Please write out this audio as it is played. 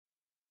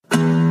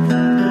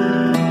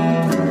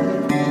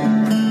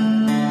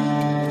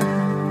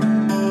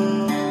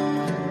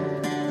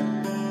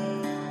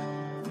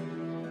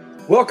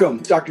Welcome,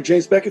 Dr.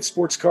 James Beckett,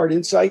 Sports Card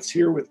Insights,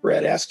 here with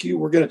Brad Askew.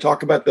 We're going to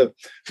talk about the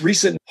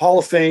recent Hall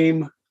of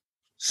Fame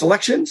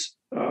selections,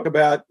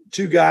 about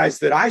two guys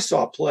that I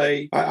saw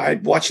play. I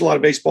watched a lot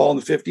of baseball in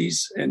the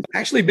 50s, and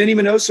actually Minnie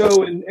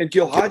Minoso and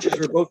Gil Hodges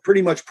were both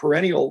pretty much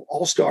perennial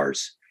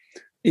all-stars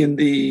in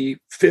the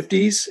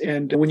 50s.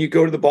 And when you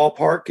go to the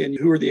ballpark and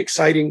who are the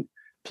exciting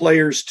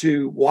players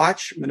to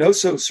watch,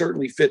 Minoso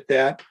certainly fit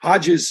that.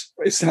 Hodges,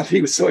 it's not that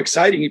he was so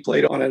exciting. He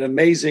played on an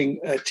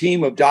amazing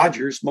team of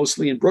Dodgers,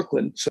 mostly in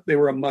Brooklyn. So they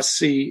were a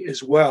must-see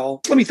as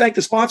well. Let me thank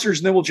the sponsors,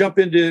 and then we'll jump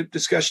into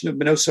discussion of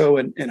Minoso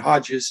and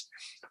Hodges.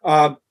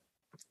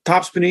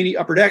 Topps Panini,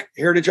 Upper Deck,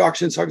 Heritage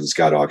Auctions, Huggins &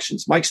 Scott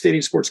Auctions, Mike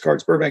Stadium Sports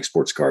Cards, Burbank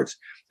Sports Cards,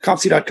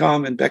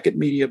 ComC.com, and Beckett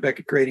Media,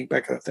 Beckett Grading,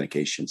 Beckett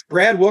Authentications.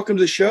 Brad, welcome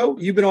to the show.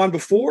 You've been on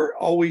before.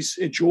 Always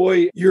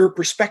enjoy your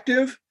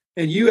perspective.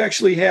 And you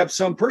actually have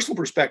some personal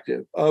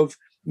perspective of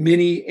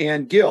Minnie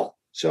and Gil.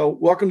 So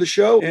welcome to the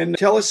show and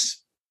tell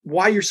us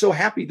why you're so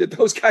happy that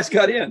those guys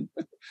got in.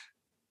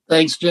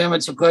 Thanks, Jim.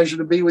 It's a pleasure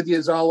to be with you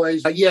as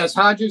always. Yes,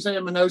 Hodges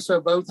and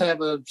Minoso both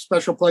have a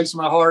special place in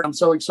my heart. I'm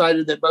so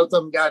excited that both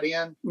of them got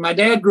in. My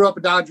dad grew up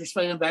a Dodgers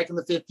fan back in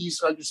the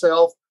 50s, like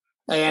yourself.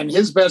 And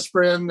his best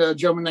friend, a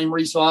gentleman named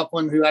Reese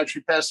Laughlin, who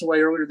actually passed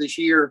away earlier this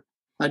year.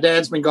 My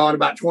dad's been gone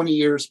about 20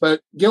 years, but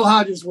Gil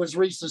Hodges was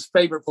Reese's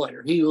favorite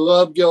player. He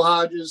loved Gil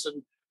Hodges,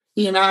 and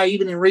he and I,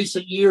 even in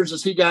recent years,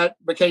 as he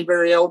became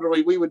very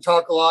elderly, we would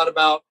talk a lot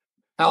about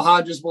how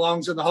Hodges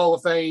belongs in the Hall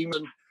of Fame.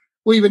 And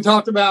we even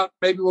talked about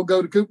maybe we'll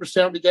go to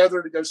Cooperstown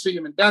together to go see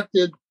him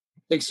inducted,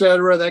 et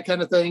cetera, that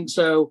kind of thing.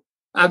 So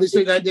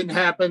obviously that didn't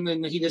happen,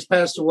 and he just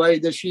passed away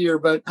this year.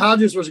 But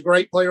Hodges was a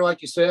great player,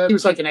 like you said. He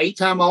was like an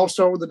 8-time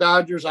All-Star with the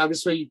Dodgers.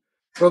 Obviously,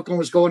 Brooklyn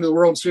was going to the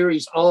World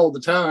Series all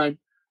the time.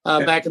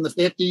 Back in the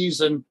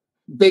 50s, and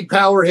big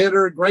power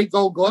hitter, great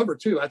Gold Glover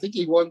too. I think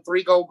he won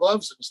 3 Gold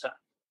Gloves in his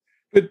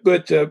time.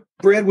 But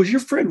Brad, was your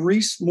friend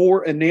Reese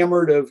more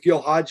enamored of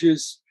Gil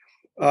Hodges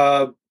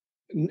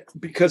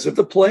because of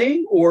the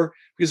playing, or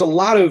because a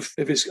lot of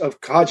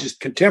Hodges'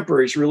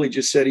 contemporaries really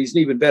just said he's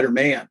an even better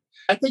man?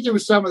 I think it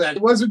was some of that.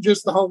 It wasn't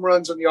just the home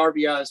runs and the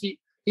RBIs.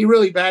 He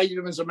really valued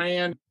him as a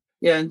man.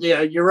 And yeah,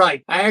 you're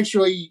right. I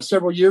actually,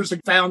 several years ago,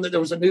 found that there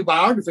was a new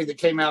biography that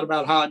came out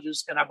about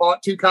Hodges, and I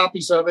bought 2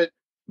 copies of it.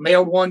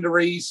 Mailed one to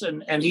Reese,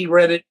 and he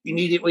read it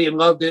immediately and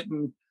loved it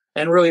and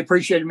really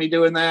appreciated me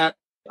doing that.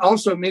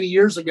 Also, many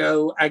years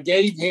ago, I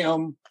gave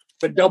him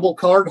the double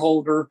card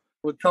holder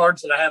with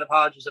cards that I had of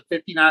Hodges at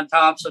 59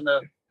 Topps in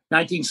the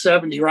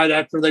 1970, right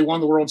after they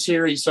won the World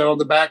Series. So on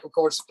the back, of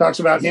course, talks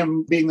about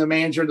him being the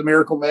manager of the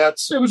Miracle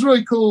Mets. It was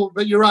really cool,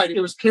 but you're right. It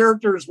was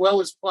character as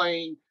well as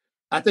playing,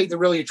 I think, that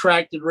really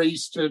attracted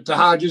Reese to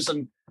Hodges,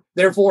 and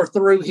therefore,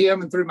 through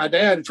him and through my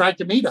dad,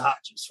 attracted me to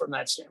Hodges from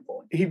that standpoint.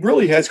 He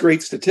really has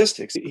great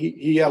statistics.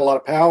 He had a lot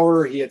of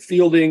power. He had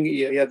fielding.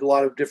 He had a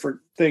lot of different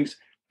things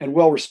and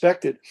well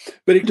respected.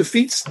 But it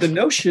defeats the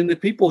notion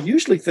that people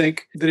usually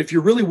think that if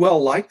you're really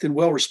well liked and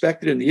well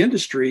respected in the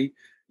industry,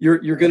 you're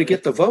going to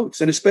get the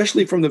votes, and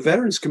especially from the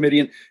Veterans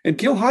Committee. And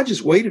Gil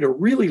Hodges waited a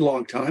really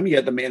long time. He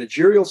had the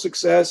managerial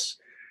success.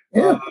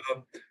 Yeah.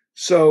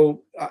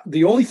 So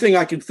the only thing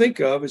I can think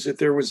of is that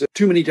there was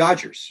too many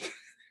Dodgers.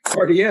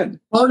 Already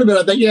in. Part of it,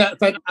 I think, yeah. In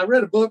fact, I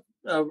read a book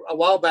a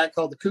while back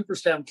called The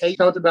Cooperstown Case.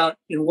 Talked about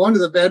in one of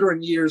the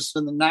veteran years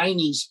in the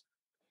 90s,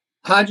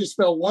 Hodges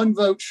fell 1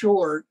 vote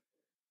short,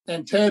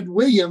 and Ted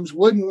Williams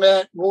wouldn't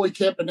let Roy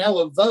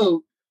Campanella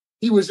vote.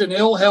 He was in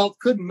ill health,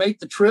 couldn't make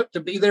the trip to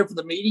be there for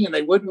the meeting, and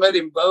they wouldn't let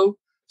him vote.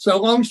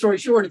 So long story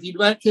short, if he'd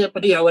let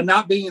Campanella and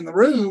not being in the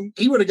room,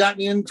 he would have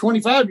gotten in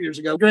 25 years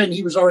ago. Granted,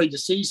 he was already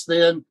deceased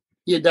then.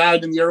 He had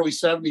died in the early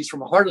 70s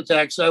from a heart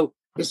attack. So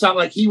it's not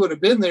like he would have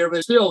been there,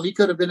 but still, he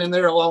could have been in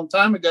there a long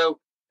time ago.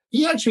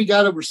 He actually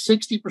got over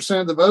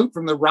 60% of the vote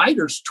from the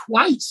writers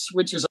twice,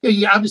 which is,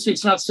 obviously,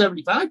 it's not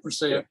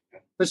 75%,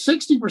 but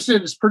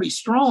 60% is pretty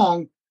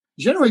strong.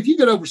 Generally, if you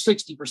get over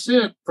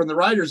 60% from the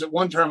writers at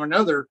one time or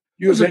another,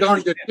 there's a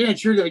darn good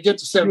chance you're going to get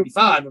to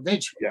 75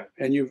 eventually. Yeah,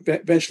 and you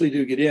eventually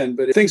do get in,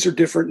 but things are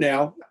different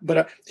now.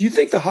 But do you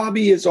think the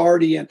hobby has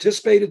already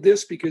anticipated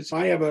this? Because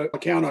I have an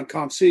account on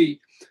ComC,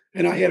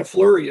 and I had a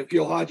flurry of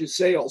Gil Hodges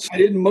sales. I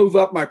didn't move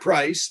up my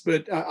price,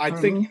 but I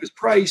think he was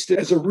priced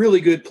as a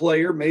really good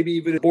player, maybe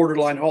even a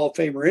borderline Hall of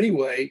Famer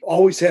anyway.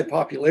 Always had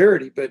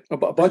popularity, but a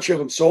bunch of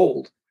them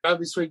sold.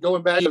 Obviously,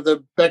 going back to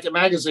the Beckett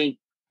magazine,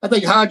 I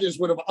think Hodges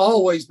would have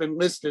always been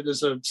listed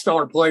as a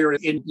star player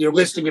in your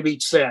listing of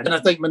each set. And I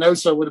think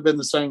Minoso would have been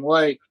the same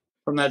way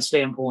from that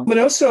standpoint.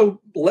 Minoso,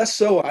 less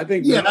so. I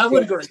think I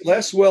would agree.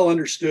 Less well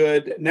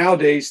understood.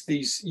 Nowadays,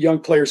 these young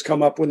players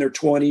come up when they're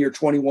 20 or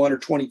 21 or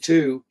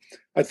 22.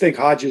 I think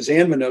Hodges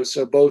and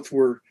Minoso both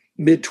were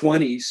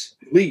mid-20s,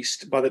 at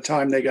least, by the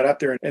time they got up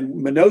there. And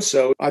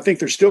Minoso, I think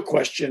there's still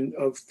question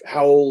of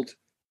how old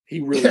he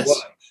really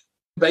was.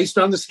 Based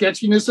on the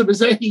sketchiness of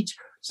his age,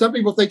 some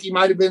people think he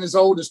might have been as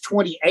old as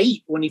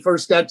 28 when he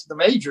first got to the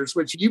majors,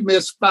 which you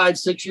missed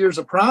 5-6 years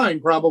of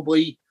prime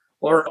probably,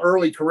 or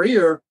early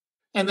career.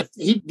 And if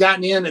he'd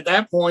gotten in at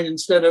that point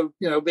instead of,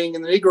 being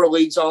in the Negro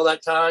Leagues all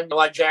that time,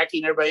 like Jackie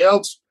and everybody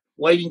else,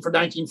 waiting for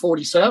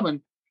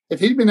 1947, if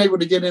he'd been able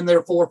to get in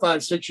there 4,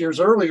 5, 6 years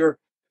earlier,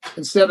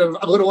 instead of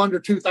a little under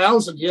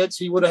 2,000 hits,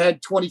 he would have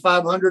had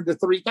 2,500 to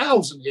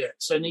 3,000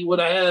 hits, and he would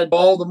have had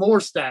all the more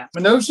stats.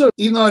 Minoso,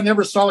 even though I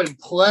never saw him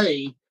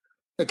play,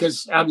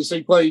 because obviously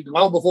he played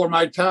long before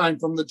my time,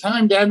 from the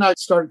time Dad and I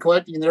started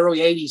collecting in the early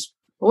 80s,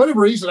 for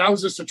whatever reason, I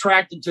was just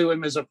attracted to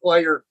him as a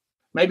player,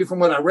 maybe from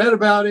what I read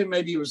about him,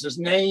 maybe it was his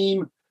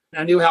name.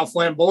 I knew how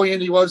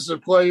flamboyant he was as a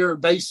player,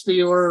 base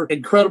stealer,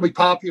 incredibly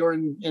popular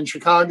in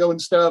Chicago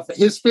and stuff.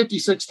 His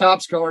 56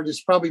 Topps card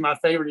is probably my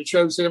favorite. It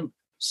shows him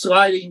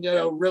sliding,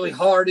 really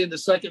hard into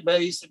second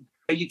base.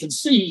 And you can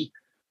see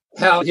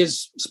how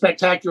his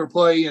spectacular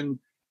play and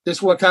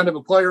just what kind of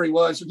a player he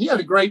was. And he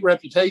had a great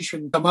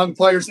reputation among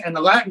players and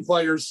the Latin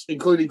players,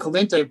 including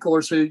Clemente, of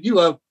course, who you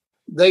love.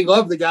 They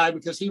love the guy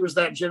because he was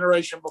that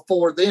generation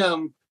before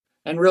them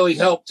and really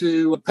helped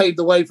to pave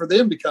the way for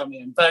them to come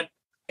in. In fact,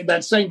 in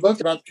that same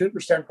book about the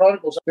Cooperstown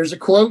Chronicles, there's a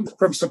quote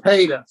from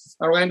Cepeda,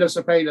 Orlando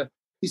Cepeda.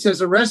 He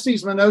says,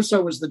 Orestes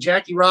Minoso was the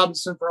Jackie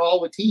Robinson for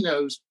all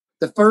Latinos,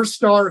 the first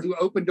star who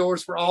opened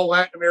doors for all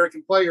Latin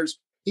American players.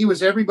 He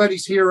was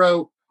everybody's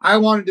hero. I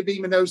wanted to be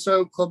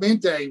Minoso.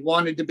 Clemente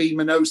wanted to be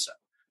Minoso.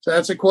 So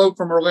that's a quote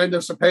from Orlando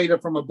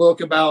Cepeda from a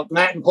book about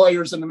Latin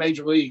players in the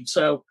major league.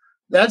 So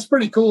that's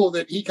pretty cool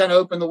that he kind of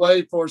opened the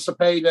way for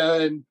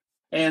Cepeda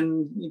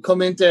and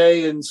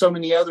Clemente and so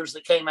many others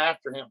that came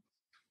after him.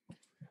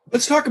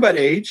 Let's talk about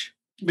age,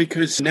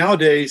 because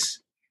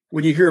nowadays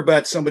when you hear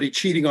about somebody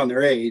cheating on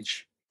their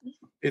age,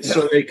 it's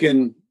so they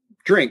can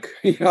drink,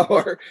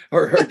 or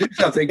do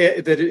something,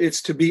 that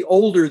it's to be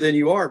older than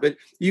you are. But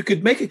you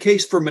could make a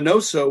case for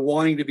Minoso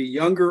wanting to be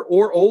younger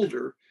or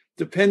older,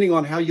 depending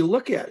on how you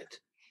look at it.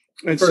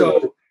 And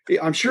so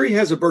I'm sure he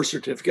has a birth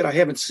certificate. I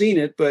haven't seen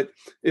it, but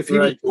if he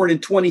was born in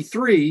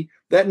 23,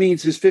 that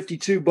means his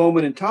 52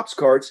 Bowman and Topps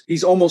cards,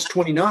 he's almost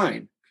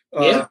 29.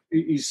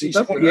 He's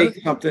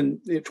 28 something,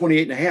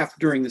 28 and a half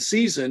during the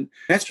season.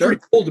 That's pretty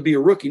cool to be a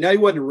rookie. Now, he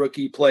wasn't a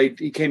rookie.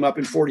 He came up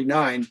in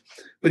 49.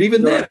 But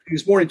even then, if he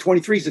was born in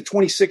 23, he's a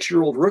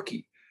 26-year-old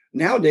rookie.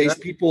 Nowadays,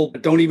 people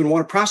don't even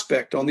want to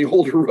prospect on the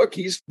older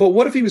rookies. But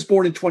what if he was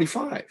born in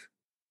 25?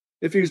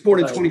 If he was born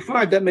in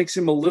 25, that makes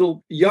him a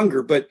little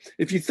younger. But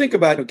if you think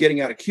about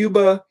getting out of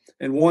Cuba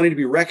and wanting to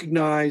be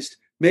recognized,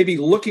 maybe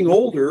looking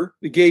older,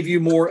 it gave you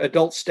more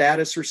adult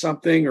status or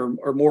something,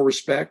 or more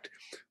respect.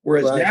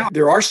 Whereas now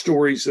there are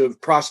stories of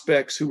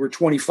prospects who were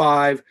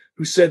 25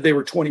 who said they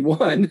were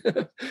 21,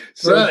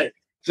 so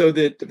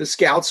that the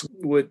scouts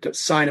would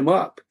sign them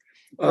up.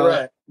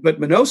 But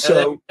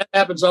Minoso, that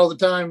happens all the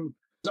time.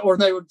 Or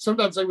they would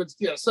sometimes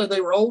say they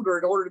were older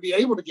in order to be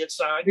able to get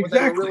signed.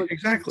 Exactly.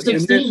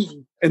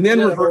 16. And then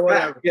revert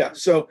back. Yeah.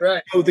 So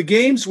the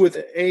games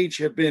with age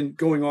have been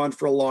going on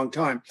for a long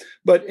time.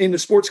 But in the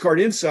Sports Card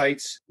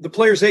Insights, the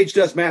player's age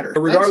does matter.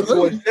 Regardless of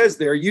what it says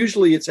there,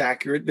 usually it's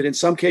accurate, but in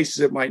some cases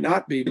it might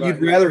not be.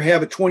 You'd rather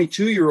have a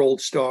 22-year-old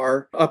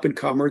star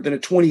up-and-comer than a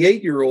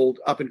 28-year-old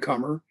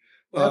up-and-comer.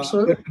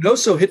 Absolutely. But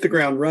Minoso hit the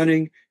ground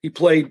running. He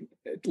played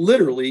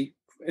literally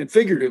and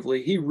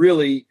figuratively. He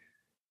really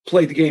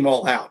played the game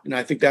all out. And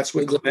I think that's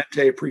what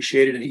Clemente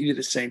appreciated, and he did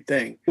the same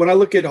thing. When I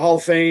look at Hall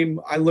of Fame,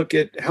 I look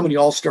at how many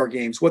all-star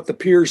games, what the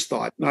peers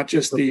thought, not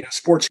just the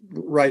sports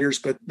writers,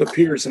 but the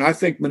peers. And I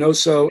think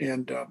Minoso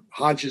and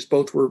Hodges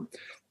both were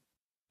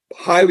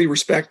highly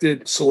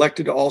respected,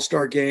 selected to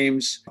all-star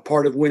games,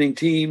 part of winning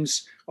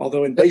teams.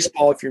 Although in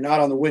baseball, if you're not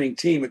on the winning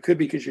team, it could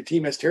be because your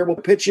team has terrible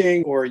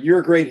pitching or you're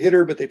a great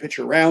hitter, but they pitch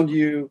around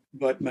you.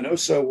 But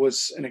Minoso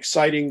was an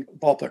exciting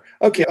ball player.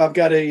 Okay, I've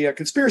got a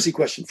conspiracy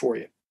question for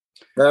you.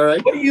 All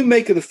right. What do you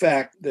make of the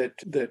fact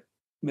that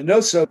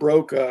Minoso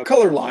broke a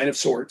color line of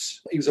sorts?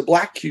 He was a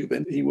black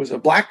Cuban. He was a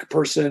black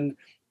person,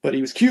 but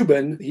he was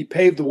Cuban. He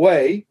paved the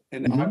way,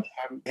 and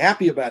I'm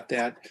happy about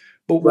that.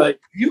 But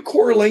do you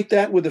correlate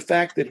that with the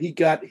fact that he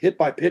got hit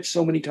by pitch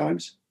so many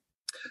times?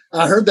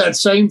 I heard that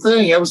same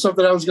thing. That was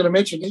something I was going to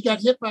mention. He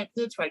got hit by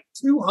pitch like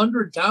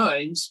 200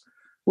 times,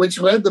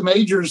 which led the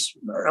majors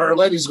or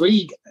led his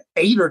league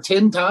 8 or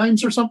 10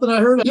 times or something.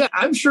 I heard. Yeah,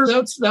 I'm sure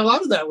a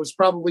lot of that was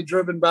probably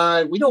driven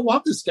by, we don't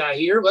want this guy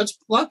here. Let's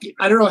pluck him.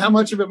 I don't know how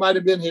much of it might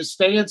have been his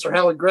stance or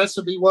how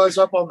aggressive he was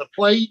up on the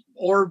plate,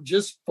 or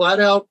just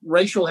flat out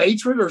racial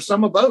hatred, or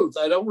some of both.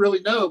 I don't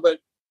really know, but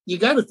you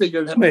got to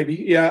figure it out. Maybe.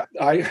 Yeah.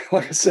 Like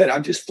I said,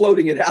 I'm just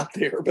floating it out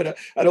there, but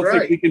I don't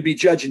think we can be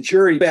judge and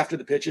jury after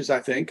the pitches.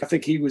 I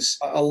think he was,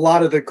 a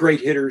lot of the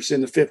great hitters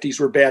in the 50s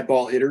were bad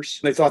ball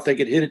hitters. They thought they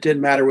could hit. It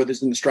didn't matter whether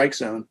it's in the strike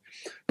zone.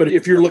 But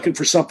if you're looking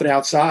for something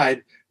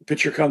outside, the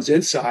pitcher comes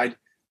inside,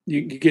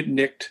 you get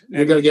nicked.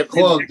 You're going to get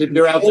plugged if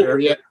you're out there.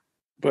 Yeah.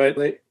 But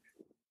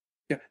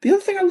the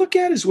other thing I look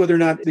at is whether or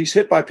not these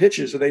hit by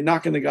pitches, are they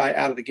knocking the guy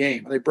out of the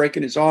game? Are they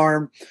breaking his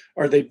arm?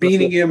 Are they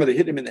beating him? Are they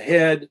hitting him in the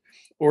head?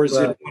 Or is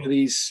it one of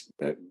these?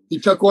 He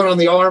took one on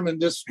the arm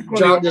and just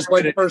jogged his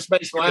way to first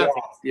base laughing.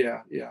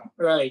 Yeah.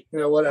 Right.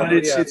 Whatever. But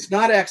it's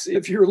not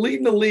if you're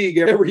leading the league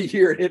every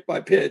year at hit by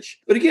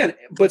pitch.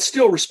 But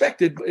still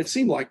respected, it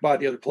seemed like, by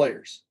the other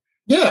players.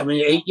 Yeah, I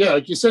mean,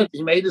 like you said,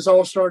 he made his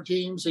all-star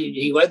teams.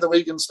 He led the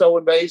league in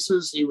stolen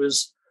bases. He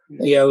was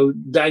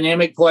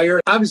dynamic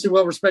player. Obviously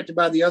well respected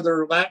by the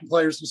other Latin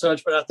players and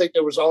such, but I think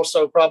there was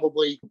also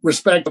probably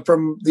respect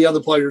from the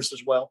other players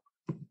as well.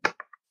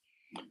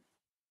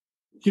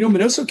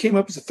 Minoso came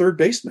up as a third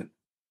baseman.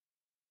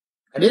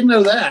 I didn't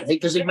know that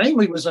because he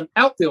mainly was an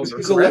outfielder. He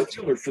was a left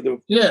fielder for the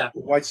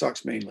White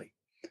Sox mainly.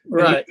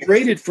 Right. And he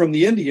traded from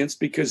the Indians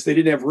because they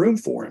didn't have room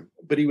for him,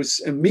 but he was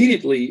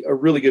immediately a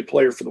really good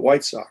player for the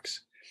White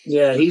Sox.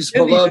 Yeah, he's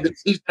beloved.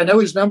 I know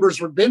his numbers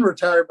have been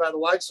retired by the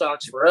White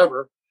Sox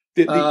forever.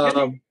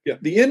 The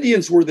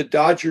Indians were the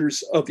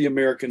Dodgers of the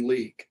American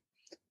League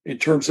in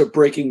terms of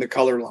breaking the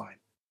color line.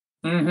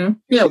 Mm-hmm.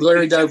 Yeah,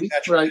 Larry Doby.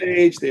 Right.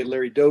 They had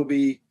Larry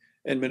Doby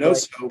and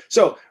Minoso. Right.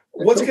 So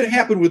what's going to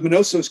happen with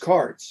Minoso's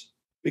cards?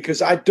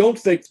 Because I don't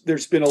think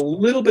there's been a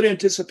little bit of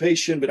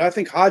anticipation, but I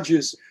think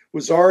Hodges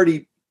was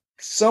already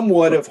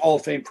somewhat of Hall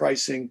of Fame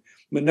pricing.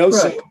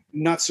 Minoso,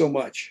 not so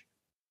much.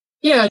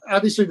 Yeah,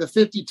 obviously the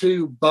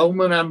 52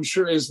 Bowman, I'm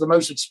sure, is the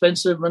most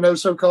expensive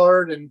Minoso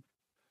card. And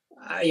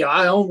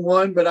I own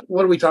one, but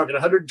what are we talking?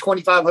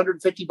 125,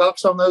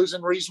 $150 on those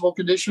in reasonable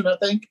condition, I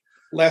think.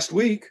 Last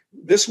week,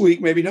 this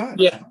week, maybe not.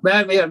 Yeah,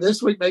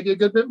 this week maybe a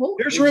good bit more.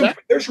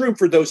 There's room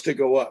for those to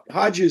go up.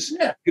 Hodges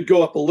could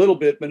go up a little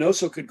bit.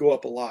 Minoso could go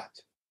up a lot.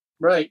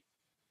 Right.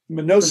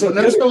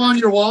 Minoso on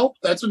your wall?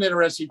 That's an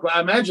interesting question.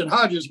 I imagine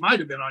Hodges might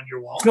have been on your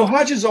wall. No,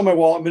 Hodges on my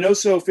wall.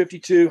 Minoso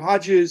 52.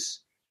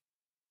 Hodges,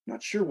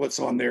 not sure what's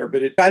on there,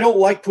 but I don't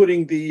like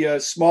putting the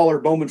smaller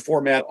Bowman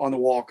format on the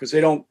wall because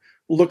they don't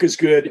look as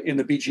good in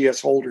the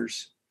BGS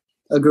holders.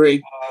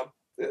 Agreed.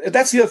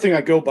 That's the other thing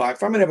I go by.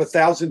 If I'm going to have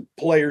 1,000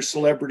 players,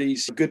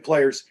 celebrities, good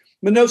players,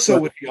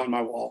 Minoso would be on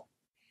my wall.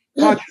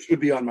 Yeah. Hodges would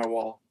be on my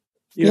wall.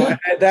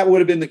 That would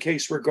have been the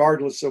case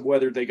regardless of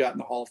whether they got in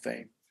the Hall of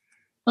Fame.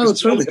 Oh,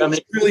 it's really,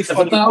 really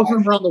fun. If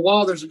 1,000 are on the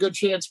wall, there's a good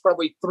chance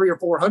probably 300 or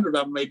 400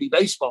 of them may be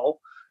baseball.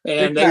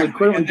 And they would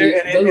clearly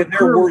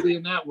be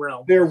in that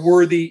realm. They're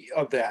worthy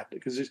of that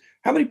because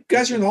how many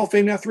guys are in the Hall of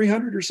Fame now?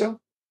 300 or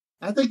so?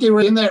 I think they were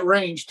in that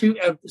range too,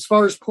 as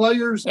far as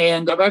players.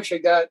 And I've actually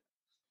got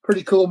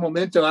pretty cool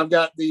memento. I've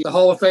got the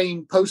Hall of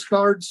Fame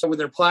postcards with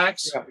their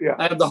plaques. Yeah.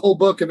 I have the whole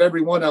book of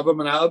every one of them,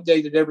 and I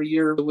update it every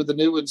year with a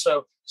new one.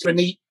 So it's a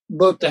neat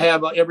book to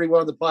have every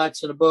one of the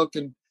plaques in a book.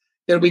 And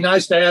it'll be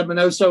nice to add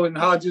Minoso and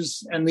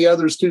Hodges and the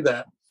others to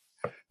that.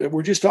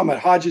 We're just talking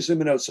about Hodges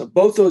and Minoso.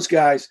 Both those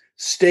guys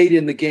stayed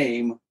in the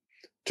game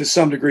to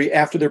some degree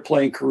after their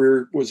playing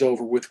career was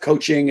over with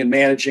coaching and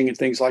managing and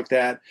things like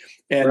that.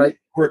 And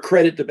were a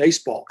credit to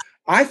baseball.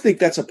 I think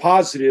that's a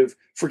positive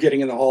for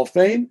getting in the Hall of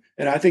Fame.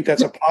 And I think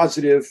that's a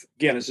positive,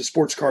 again, as a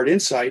sports card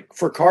insight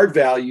for card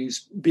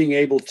values being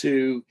able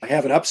to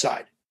have an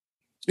upside.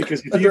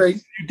 Because if you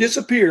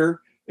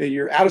disappear,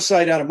 you're out of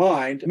sight, out of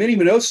mind. Minnie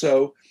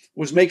Minoso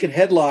was making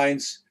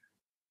headlines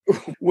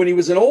when he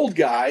was an old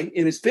guy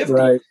in his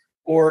 50s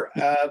or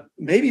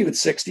maybe even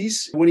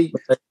 60s when he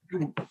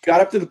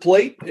got up to the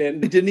plate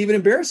and didn't even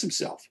embarrass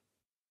himself.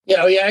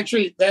 Yeah,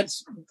 actually,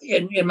 that's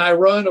in my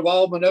run of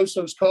all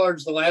Minoso's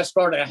cards, the last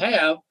card I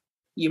have,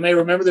 you may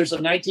remember there's a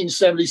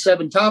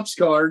 1977 Topps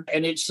card,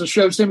 and it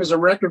shows him as a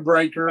record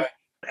breaker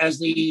as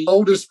the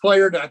oldest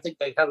player to,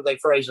 how do they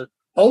phrase it?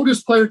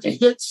 Oldest player to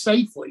hit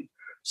safely.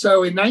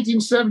 So in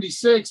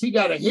 1976, he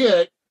got a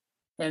hit,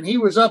 and he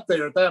was up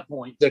there at that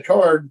point. The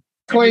card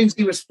claims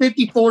he was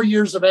 54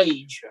 years of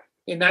age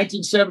in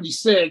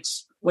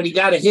 1976 when he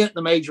got a hit in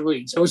the major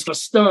leagues. It was a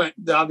stunt,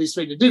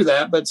 obviously, to do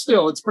that, but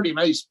still, it's pretty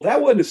amazing.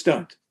 That wasn't a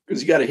stunt because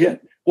he got a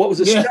hit. What was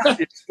a stunt?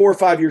 It's 4 or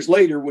 5 years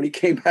later when he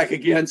came back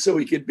again so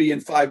he could be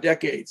in 5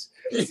 decades.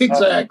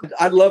 Exactly.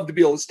 I'd love to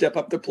be able to step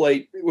up the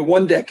plate with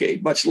 1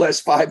 decade, much less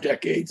 5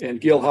 decades.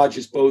 And Gil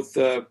Hodges both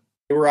they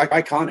were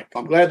iconic.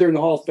 I'm glad they're in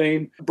the Hall of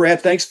Fame.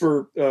 Brad, thanks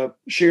for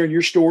sharing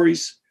your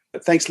stories.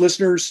 Thanks,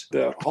 listeners.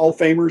 The Hall of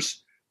Famers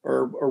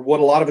are what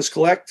a lot of us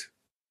collect.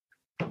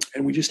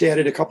 And we just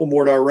added a couple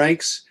more to our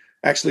ranks.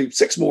 Actually,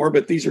 6 more,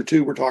 but these are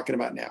 2 we're talking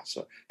about now.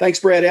 So thanks,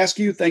 Brad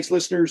Askew. Thanks,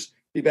 listeners.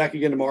 Be back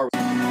again tomorrow. The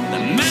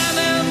man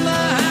in the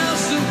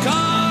house of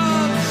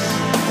cards.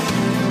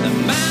 The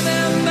man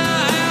in the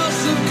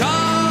house of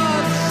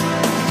cards.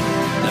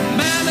 The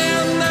man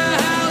in the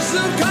house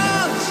of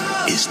cards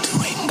is